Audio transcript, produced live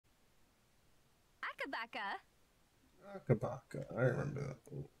Akabaka. I remember that.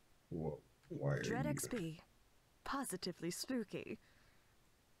 Whoa. Why are Dread you... XP. Positively spooky.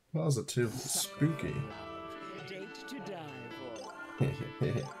 Positively spooky. Date to die for.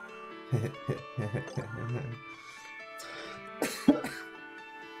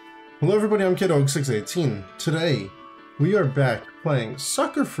 Hello everybody, I'm KidDog618. Today, we are back playing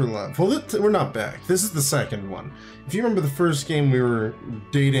Sucker for Love. Well, we're not back. This is the second one. If you remember the first game, we were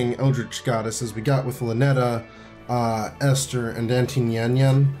dating Eldritch goddesses. We got with Lynetta, Esther, and Auntie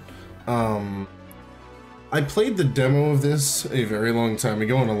Nyan Nyan. I played the demo of this a very long time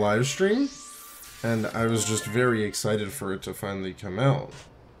ago on a live stream, and I was just very excited for it to finally come out.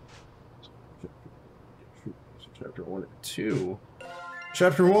 Chapter 1 and 2.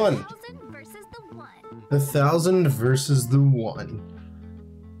 Chapter 1. The 1,000 versus the 1.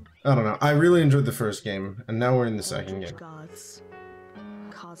 I don't know. I really enjoyed the first game, and now we're in the second game. Gods,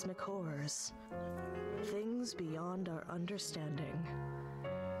 cosmic horrors, things beyond our understanding.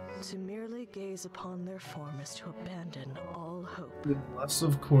 To merely gaze upon their form is to abandon all hope. Unless,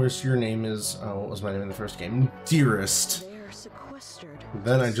 of course, your name is, what was my name in the first game? Dearest. They are sequestered.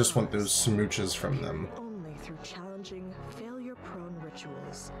 Then I just want those smooches from them. Only through challenging, failure-prone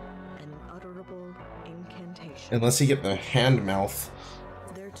rituals and unutterable incantations. Unless you get the hand mouth.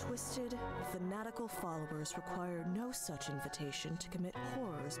 Their twisted, fanatical followers require no such invitation to commit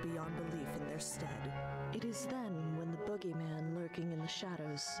horrors beyond belief in their stead. It is then when the boogeyman lurking in the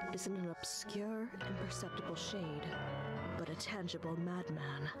shadows isn't an obscure, imperceptible shade, but a tangible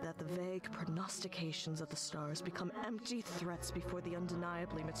madman, that the vague prognostications of the stars become empty threats before the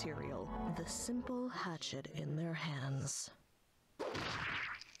undeniably material. The simple hatchet in their hands.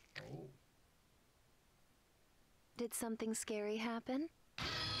 Did something scary happen?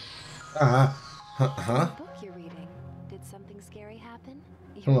 Huh? The book you're reading. Did something scary happen?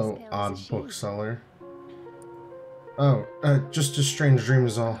 You're Hello, as pale as odd a sheet. bookseller. Oh, just a strange dream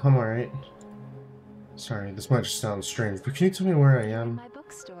is all. I'm alright. Sorry, this might just sound strange, but can you tell me where I In am? my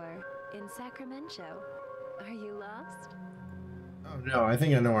bookstore in Sacramento. Are you lost? Oh no, I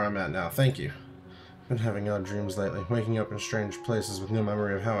think I know where I'm at now. Thank you. Been having odd dreams lately, waking up in strange places with no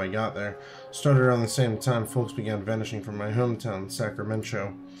memory of how I got there. Started around the same time folks began vanishing from my hometown,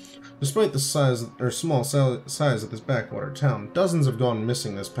 Sacramento. Despite the small size of this backwater town, dozens have gone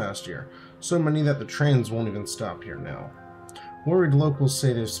missing this past year. So many that the trains won't even stop here now. Worried locals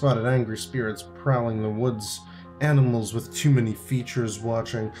say they've spotted angry spirits prowling the woods, animals with too many features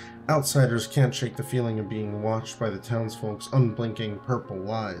watching. Outsiders can't shake the feeling of being watched by the townsfolk's unblinking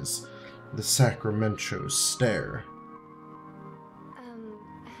purple eyes. The Sacramento stare.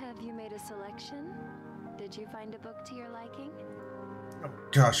 Have you made a selection? Did you find a book to your liking? Oh,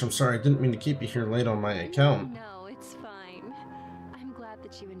 gosh, I'm sorry. I didn't mean to keep you here late on my account. No, it's fine. I'm glad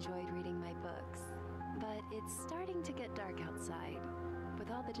that you enjoyed reading my books. But it's starting to get dark outside.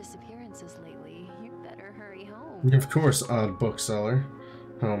 With all the disappearances lately, you'd better hurry home. Of course, odd bookseller.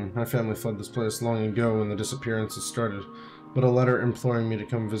 My family fled this place long ago when the disappearances started, but a letter imploring me to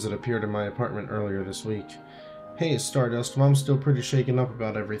come visit appeared in my apartment earlier this week. Hey, Stardust, Mom's still pretty shaken up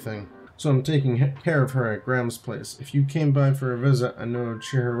about everything, so I'm taking care of her at Graham's place. If you came by for a visit, I know I'd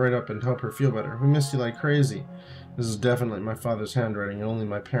cheer her right up and help her feel better. We missed you like crazy. This is definitely my father's handwriting, and only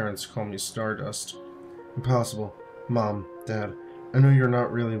my parents call me Stardust. Impossible. Mom, Dad, I know you're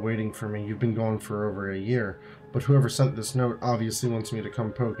not really waiting for me. You've been gone for over a year, but whoever sent this note obviously wants me to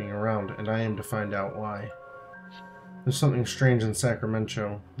come poking around, and I aim to find out why. There's something strange in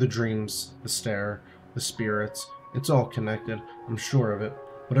Sacramento. The dreams, the stare, the spirits. It's all connected. I'm sure of it.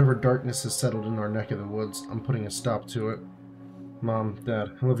 Whatever darkness has settled in our neck of the woods, I'm putting a stop to it. Mom,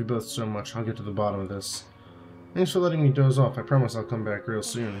 Dad, I love you both so much. I'll get to the bottom of this. Thanks for letting me doze off. I promise I'll come back real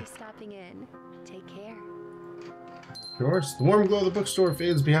soon. Thanks for stopping in. Take care. Of course. The warm glow of the bookstore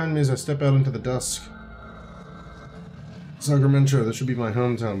fades behind me as I step out into the dusk. Sacramento, this should be my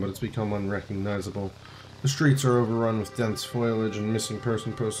hometown, but it's become unrecognizable. The streets are overrun with dense foliage and missing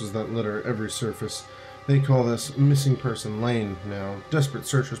person posters that litter every surface. They call this Missing Person Lane now. Desperate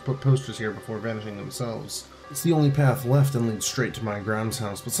searchers put posters here before vanishing themselves. It's the only path left and leads straight to my Graham's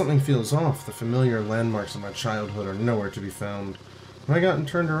house, but something feels off. The familiar landmarks of my childhood are nowhere to be found. Have I gotten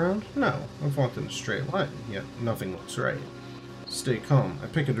turned around? No. I've walked in a straight line, yet nothing looks right. Stay calm. I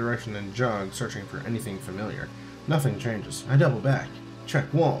pick a direction and jog, searching for anything familiar. Nothing changes. I double back.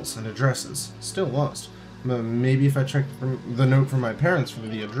 Check walls and addresses. Still lost. Maybe if I check the note from my parents for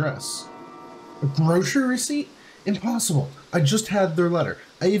the address. A grocery receipt? Impossible. I just had their letter.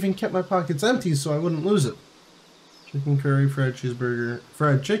 I even kept my pockets empty so I wouldn't lose it. Chicken curry, fried cheeseburger,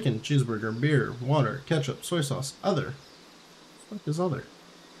 fried chicken, cheeseburger, beer, water, ketchup, soy sauce, other. What the fuck is other?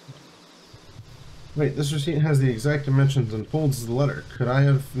 Wait, this receipt has the exact dimensions and folds of the letter. Could I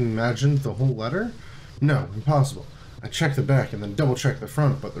have imagined the whole letter? No, impossible. I checked the back and then double-checked the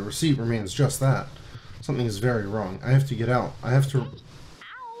front, but the receipt remains just that. Something is very wrong. I have to get out. I have to...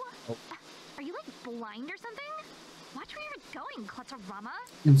 Ow! Are you, like, blind or something? Watch where you're going, Clutterama.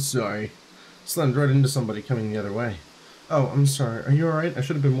 I'm sorry. Slammed right into somebody coming the other way. Oh, I'm sorry. Are you alright? I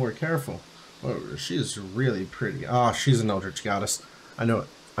should have been more careful. Oh, she is really pretty. Ah, she's an Eldritch goddess. I know it.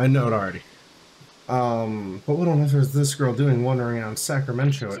 I know it already. But what on earth is this girl doing wandering around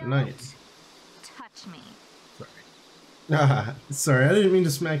Sacramento at night? Touch me. Ah, sorry, I didn't mean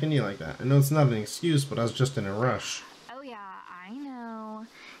to smack into you like that. I know it's not an excuse, but I was just in a rush. Oh yeah, I know.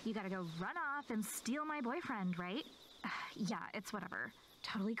 You gotta go run off and steal my boyfriend, right? Yeah, it's whatever.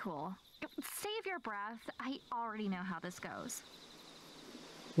 Totally cool. Save your breath. I already know how this goes.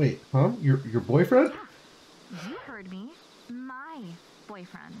 Wait, huh? Your boyfriend? Yeah, you heard me. My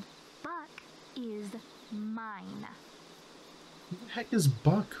boyfriend. Buck is mine. Who the heck is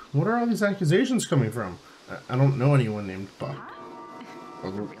Buck? What are all these accusations coming from? I don't know anyone named Buck. Huh?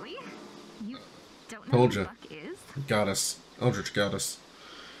 Really? You don't know Told who ya. Buck is? Goddess. Eldritch goddess.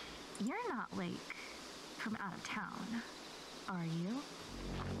 You're not, like, from out of town, are you?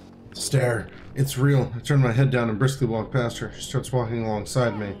 Stare. It's real. I turn my head down and briskly walk past her. She starts walking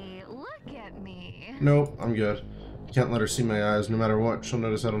alongside me. Hey, look at me. Nope, I'm good. Can't let her see my eyes. No matter what, she'll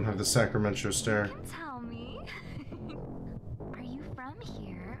notice I don't have the Sacramento stare. Tell me. Are you from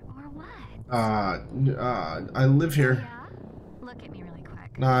here or what? I live here. Yeah? Look at me really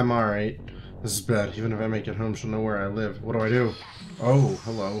quick. Nah, I'm alright. This is bad. Even if I make it home, she'll know where I live. What do I do? Oh,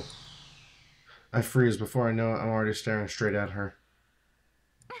 hello. I freeze. Before I know it, I'm already staring straight at her.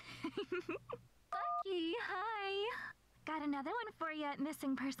 Bucky, hi. Got another one for you at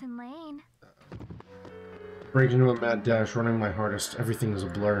Missing Person Lane. Break into a mad dash, running my hardest. Everything is a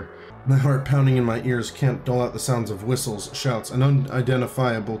blur. My heart pounding in my ears can't dull out the sounds of whistles, shouts, and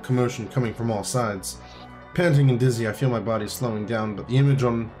unidentifiable commotion coming from all sides. Panting and dizzy, I feel my body slowing down, but the image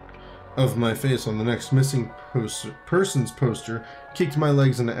of my face on the next missing persons poster kicked my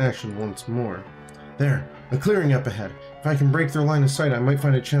legs into action once more. There, a clearing up ahead. If I can break their line of sight, I might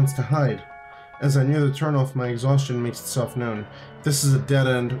find a chance to hide. As I near the turnoff, my exhaustion makes itself known. If this is a dead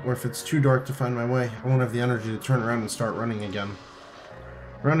end, or if it's too dark to find my way, I won't have the energy to turn around and start running again.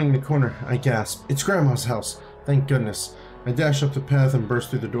 Rounding the corner, I gasp. It's Grandma's house. Thank goodness. I dash up the path and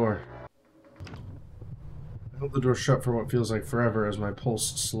burst through the door. I hold the door shut for what feels like forever as my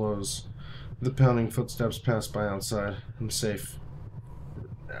pulse slows. The pounding footsteps pass by outside. I'm safe.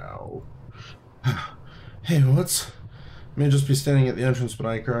 Now. Hey, what's... May just be standing at the entrance, but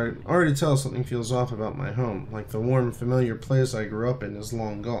I can already tell something feels off about my home. Like the warm, familiar place I grew up in is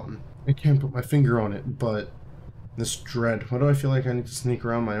long gone. I can't put my finger on it, but... This dread. Why do I feel like I need to sneak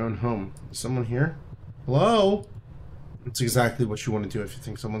around my own home? Is someone here? Hello? It's exactly what you want to do if you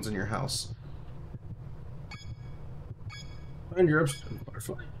think someone's in your house. Find your upstairs,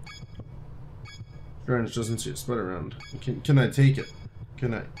 butterfly. Strange doesn't see a split around. Can I take it?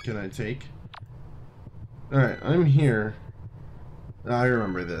 Can I take? Alright, I'm here. I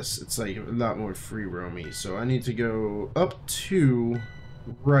remember this. It's like a lot more free roamy. So I need to go up to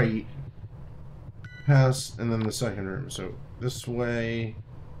right, past, and then the second room. So this way.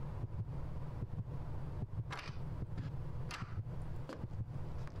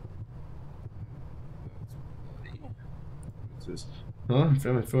 What's this? Huh?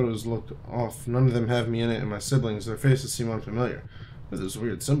 Family photos looked off. None of them have me in it, and my siblings, their faces seem unfamiliar. What are those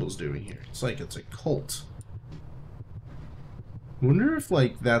weird symbols doing here? It's like it's a cult. Wonder if,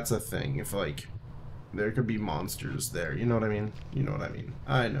 like, that's a thing. If, like, there could be monsters there. You know what I mean? You know what I mean.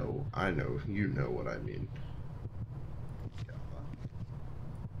 I know. You know what I mean.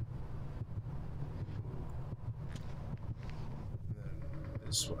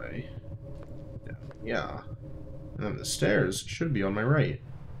 This way. Yeah. And then the stairs should be on my right.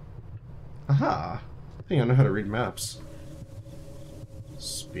 Aha! I think I know how to read maps.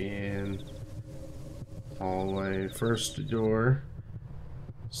 Spin. Hallway. First door.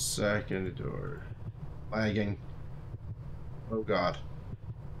 Second door. Lagging. Oh god.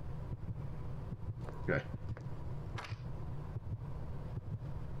 Okay.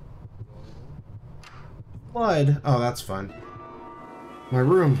 Blood. Oh, that's fine. My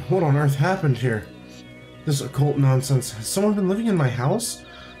room. What on earth happened here? This occult nonsense. Has someone been living in my house?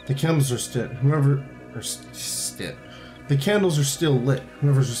 The candles are stit. The candles are still lit.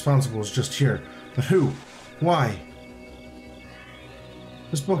 Whoever's responsible is just here. But who? Why?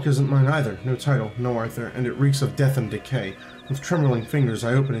 This book isn't mine either. No title, no author, and it reeks of death and decay. With trembling fingers,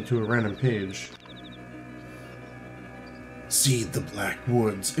 I open it to a random page. Seed the Black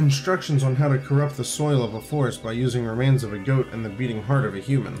Woods. Instructions on how to corrupt the soil of a forest by using remains of a goat and the beating heart of a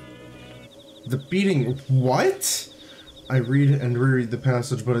human. The beating... what? I read and reread the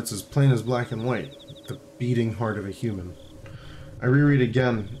passage, but it's as plain as black and white. The beating heart of a human. I reread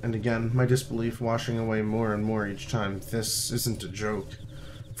again and again, my disbelief washing away more and more each time. This isn't a joke.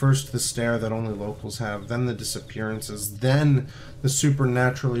 First the stare that only locals have, then the disappearances, then the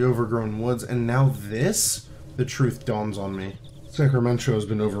supernaturally overgrown woods, and now this? The truth dawns on me. Sacramento has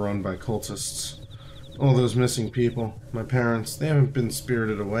been overrun by cultists. All those missing people, my parents, they haven't been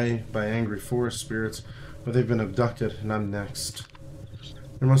spirited away by angry forest spirits, but they've been abducted, and I'm next.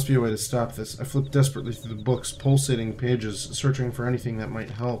 There must be a way to stop this. I flip desperately through the book's pulsating pages, searching for anything that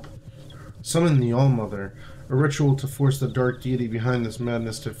might help. Summon the All-Mother, a ritual to force the dark deity behind this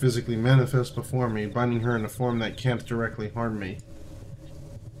madness to physically manifest before me, binding her in a form that can't directly harm me.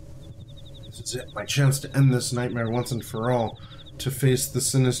 This is it, my chance to end this nightmare once and for all, to face the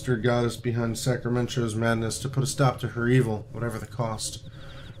sinister goddess behind Sacramento's madness, to put a stop to her evil, whatever the cost.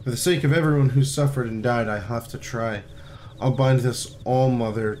 For the sake of everyone who suffered and died, I have to try. I'll bind this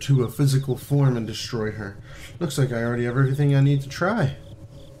All-Mother to a physical form and destroy her. Looks like I already have everything I need to try.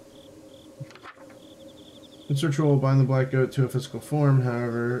 This ritual will bind the black goat to a physical form,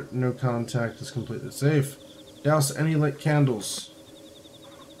 however, no contact is completely safe. Douse any lit candles.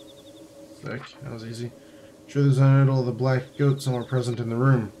 Sick, that was easy. Sure there's an idol of the black goat somewhere present in the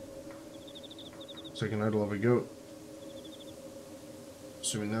room. Looks like an idol of a goat.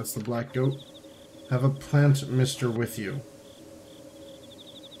 Assuming that's the black goat. Have a plant mister with you.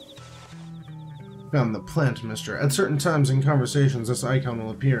 Found the plant mister. At certain times in conversations, this icon will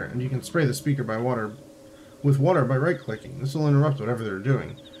appear, and you can spray the speaker with water by right-clicking. This will interrupt whatever they're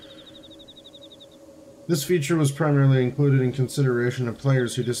doing. This feature was primarily included in consideration of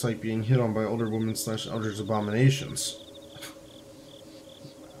players who dislike being hit on by older women / eldritch abominations.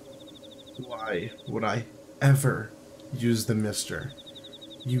 Why would I ever use the mister?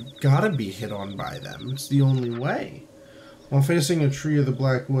 You gotta be hit on by them. It's the only way. While facing a tree of the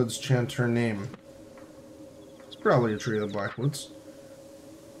Black Woods, chant her name. It's probably a tree of the Black Woods.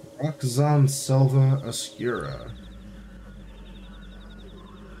 RHOK'ZAN Selva Oscura.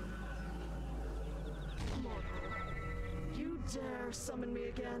 You dare summon me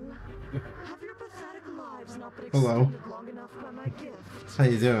again? Have your pathetic lives not been Hello. extended long enough by my gift? How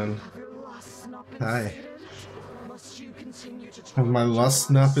you doing? Have your lusts not been Hi. sated? Must you continue to Have my torment lusts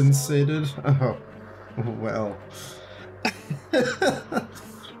your not been soul? sated? Oh, well.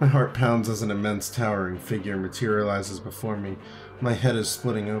 My heart pounds as an immense towering figure materializes before me. My head is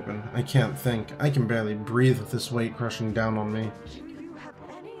splitting open. I can't think. I can barely breathe with this weight crushing down on me. Do you have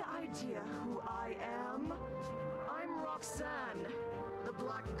any idea who I am? I'm RHOK'ZAN, the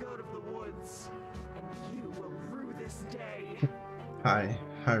black goat of the woods, and you will rue this day. Hi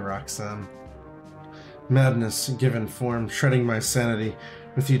RHOK'ZAN. Madness given form, shredding my sanity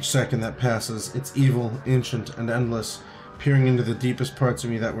with each second that passes. It's evil, ancient, and endless, peering into the deepest parts of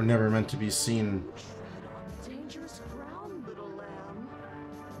me that were never meant to be seen. Dangerous ground, little lamb.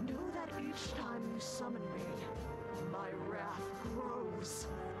 Know that each time you summon me, my wrath grows.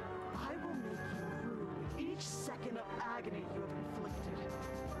 I will make you rue each second of agony you have inflicted.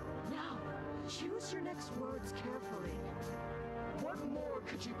 Now, choose your next words carefully. What more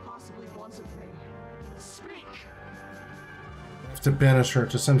could you possibly want of me? Speak! I have to banish her,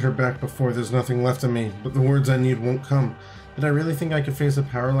 to send her back before there's nothing left of me, but the words I need won't come. Did I really think I could face a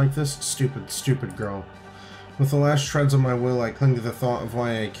power like this? Stupid, stupid girl. With the last shreds of my will, I cling to the thought of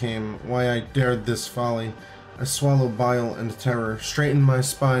why I came, why I dared this folly. I swallow bile and terror, straighten my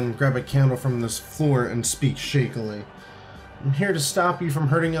spine, grab a candle from this floor, and speak shakily. I'm here to stop you from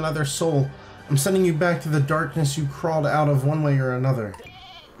hurting another soul. I'm sending you back to the darkness you crawled out of one way or another.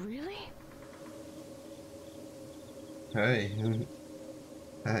 Really? Hey.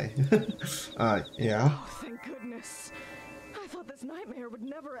 Hey. Yeah? Oh, thank goodness. I thought this nightmare would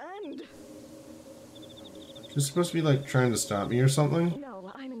never end. You're supposed to be, like, trying to stop me or something?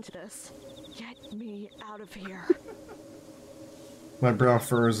 No, I'm into this. Get me out of here. My brow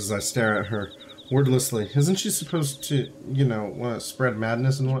furrows as I stare at her, wordlessly. Isn't she supposed to, you know, want to spread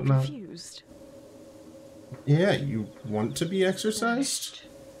madness and whatnot? Confused. Yeah, you want to be exorcised?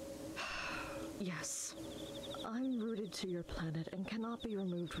 Yes. I'm rooted to your planet and cannot be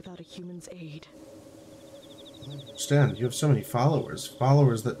removed without a human's aid. I understand. You have so many followers.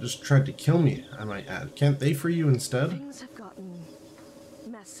 Followers that just tried to kill me, I might add. Can't they free you instead? Things have gotten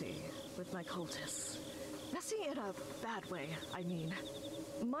messy with my cultists. Messy in a bad way, I mean.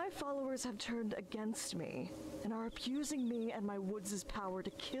 My followers have turned against me and are abusing me and my woods' power to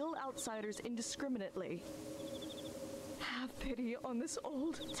kill outsiders indiscriminately. Have pity on this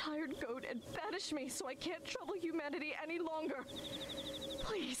old, tired goat and banish me so I can't trouble humanity any longer.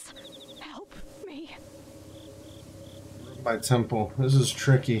 Please, help me. My temple. This is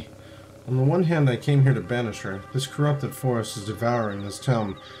tricky. On the one hand, I came here to banish her. This corrupted forest is devouring this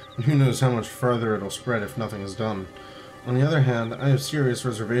town, and who knows how much farther it'll spread if nothing is done. On the other hand, I have serious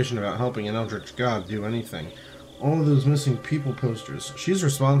reservation about helping an Eldritch god do anything. All of those missing people posters. She's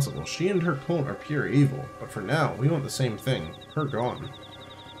responsible. She and her cult are pure evil. But for now, we want the same thing. Her gone.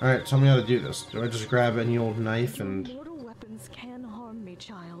 Alright, tell me how to do this. Do I just grab any old knife and... Mortal weapons can harm me,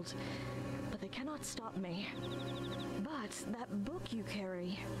 child, but they cannot stop me. But that book you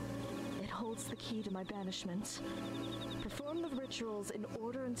carry, it holds the key to my banishment. Perform the rituals in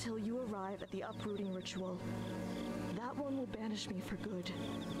order until you arrive at the uprooting ritual. That one will banish me for good.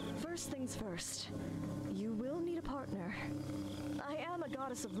 First things first, you will need a partner. I am a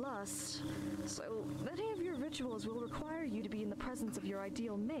goddess of lust, so many of your rituals will require you to be in the presence of your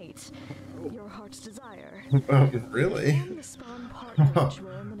ideal mate, your heart's desire. Really? Perform the spawn partner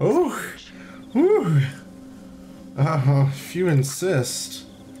ritual in the next Oh! page. Whew! If you insist.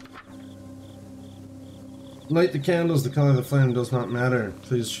 Light the candles, the color of the flame does not matter.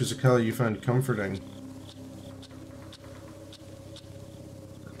 Please choose a color you find comforting.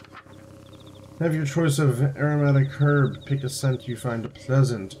 Have your choice of aromatic herb. Pick a scent you find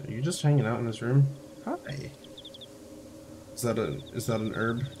pleasant. Are you just hanging out in this room? Hi. Is that an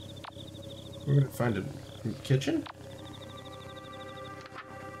herb? Where would I find it? In the kitchen?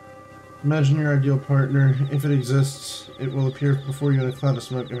 Imagine your ideal partner. If it exists, it will appear before you in a cloud of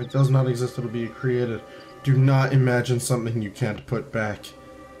smoke. If it does not exist, it will be created. Do not imagine something you can't put back.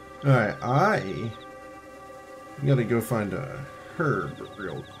 Alright, I gotta go find a herb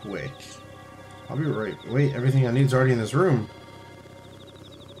real quick. I'll be right. Wait, everything I need is already in this room.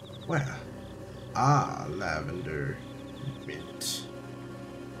 Where? Ah, lavender. Mint.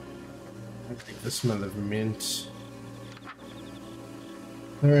 I like the smell of mint.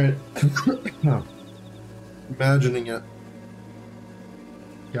 Alright. Oh. Imagining it.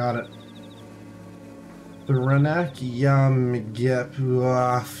 Got it. The Ranakia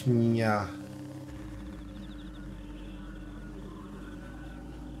Mgepuafnia.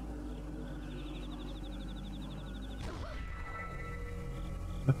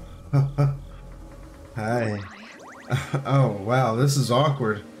 Hi. Oh, wow, this is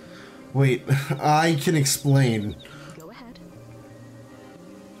awkward. Wait, I can explain. Go ahead.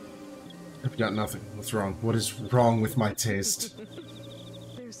 I've got nothing. What's wrong? What is wrong with my taste?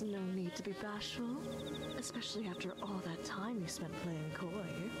 There's no need to be bashful, especially after all that time you spent playing coy.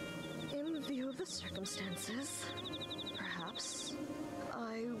 In view of the circumstances, perhaps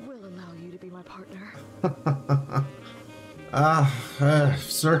I will allow you to be my partner.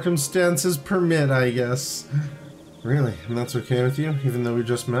 Circumstances permit, I guess. Really? And that's okay with you, even though we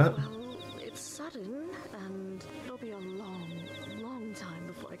just met? Well, it's sudden, and it'll be a long, long time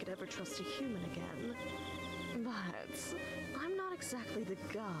before I could ever trust a human again. But I'm not exactly the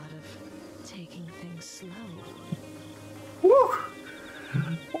god of taking things slow. Woo!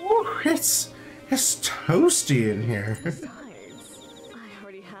 Woo! It's toasty in here. Besides, I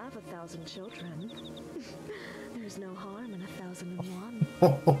already have 1,000 children. There's no harm in 1,001.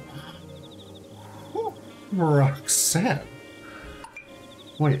 RHOK'ZAN.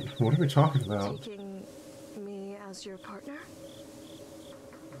 Wait, what are we talking about? Taking me as your partner?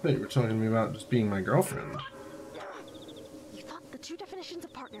 I thought you were talking to me about just being my girlfriend. You thought the two definitions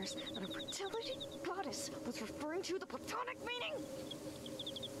of partners that a fertility goddess was referring to the platonic meaning?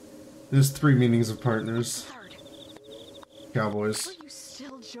 There's 3 meanings of partners. Third. Cowboys. Were you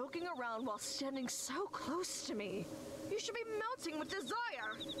still joking around while standing so close to me? You should be melting with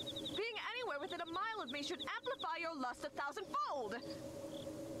desire. Being anywhere within a mile of me should amplify your lust 1,000-fold.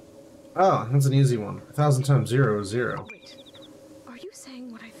 Oh, that's an easy one. 1,000 times 0 is 0. Wait, are you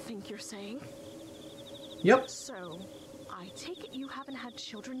saying what I think you're saying? Yep. So, I take it you haven't had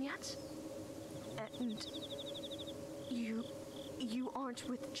children yet? And you aren't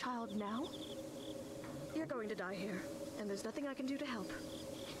with child now? You're going to die here, and there's nothing I can do to help.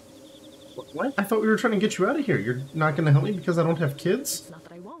 What? I thought we were trying to get you out of here. You're not going to help me because I don't have kids? It's not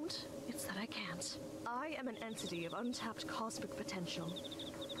that I won't, it's that I can't. I am an entity of untapped cosmic potential,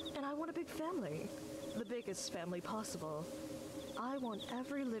 and I want a big family. The biggest family possible. I want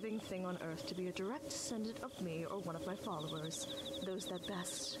every living thing on Earth to be a direct descendant of me or one of my followers. Those that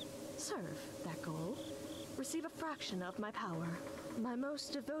best serve that goal receive a fraction of my power. My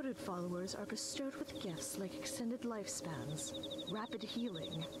most devoted followers are bestowed with gifts like extended lifespans, rapid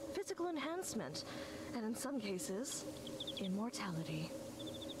healing, physical enhancement, and in some cases, immortality.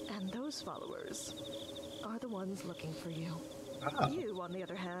 And those followers are the ones looking for you. Ah. You, on the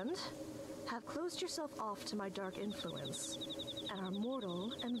other hand, have closed yourself off to my dark influence and are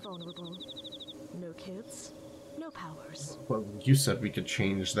mortal and vulnerable. No kids, no powers. Well, you said we could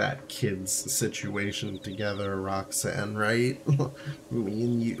change that kid's situation together, RHOK'ZAN, right? Me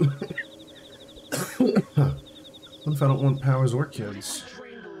and you. What if I don't want powers or kids?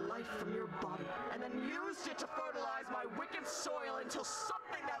 Drained the life from your body and then used it to fertilize my wicked soil until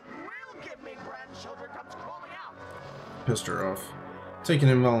something that will give me grandchildren comes crawling out. Pissed her off. Take an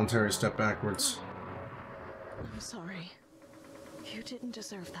involuntary step backwards. I'm sorry. You didn't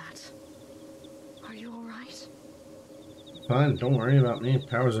deserve that. Are you alright? Fine, don't worry about me.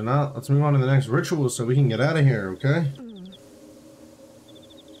 Powers or not, let's move on to the next ritual so we can get out of here, okay?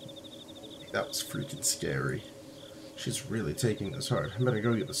 That was freaking scary. She's really taking this hard. I better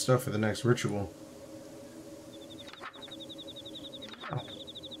go get the stuff for the next ritual.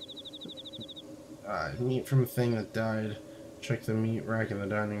 Meat from a thing that died. Check the meat rack in the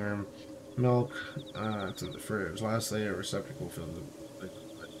dining room. Milk, it's in the fridge. Lastly, a receptacle filled with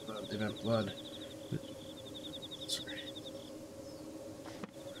didn't have blood. Sorry.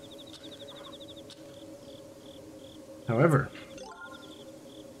 However,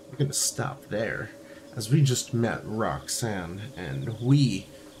 we're gonna stop there, as we just met RHOK'ZAN, and we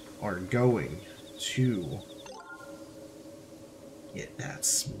are going to get that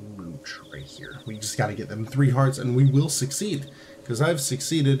smooch right here. We just gotta get them 3 hearts, and we will succeed, because I've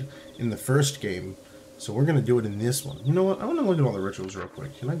succeeded in the first game, so we're gonna do it in this one. You know what? I want to look at all the rituals real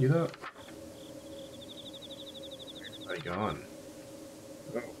quick. Can I do that? My God.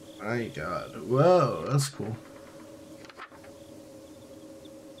 Oh my God. Whoa, that's cool.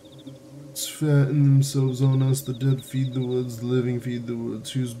 Fatten themselves on us, the dead feed the woods, the living feed the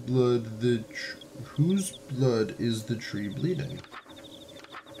woods. Whose blood is the tree bleeding?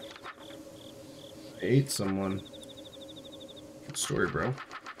 I ate someone. Good story, bro.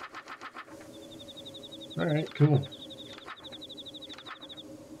 Alright, cool.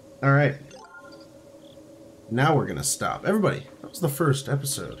 Alright. Now we're gonna stop. Everybody, that was the first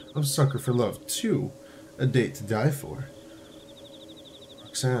episode of Sucker for Love 2, A Date to Die For.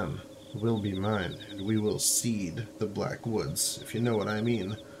 RHOK'ZAN will be mine, and we will seed the Black Woods, if you know what I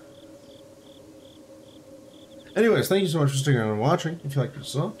mean. Anyways, thank you so much for sticking around and watching. If you liked what you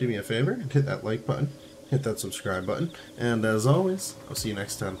saw, do me a favor and hit that like button, hit that subscribe button, and as always, I'll see you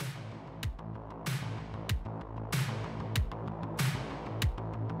next time.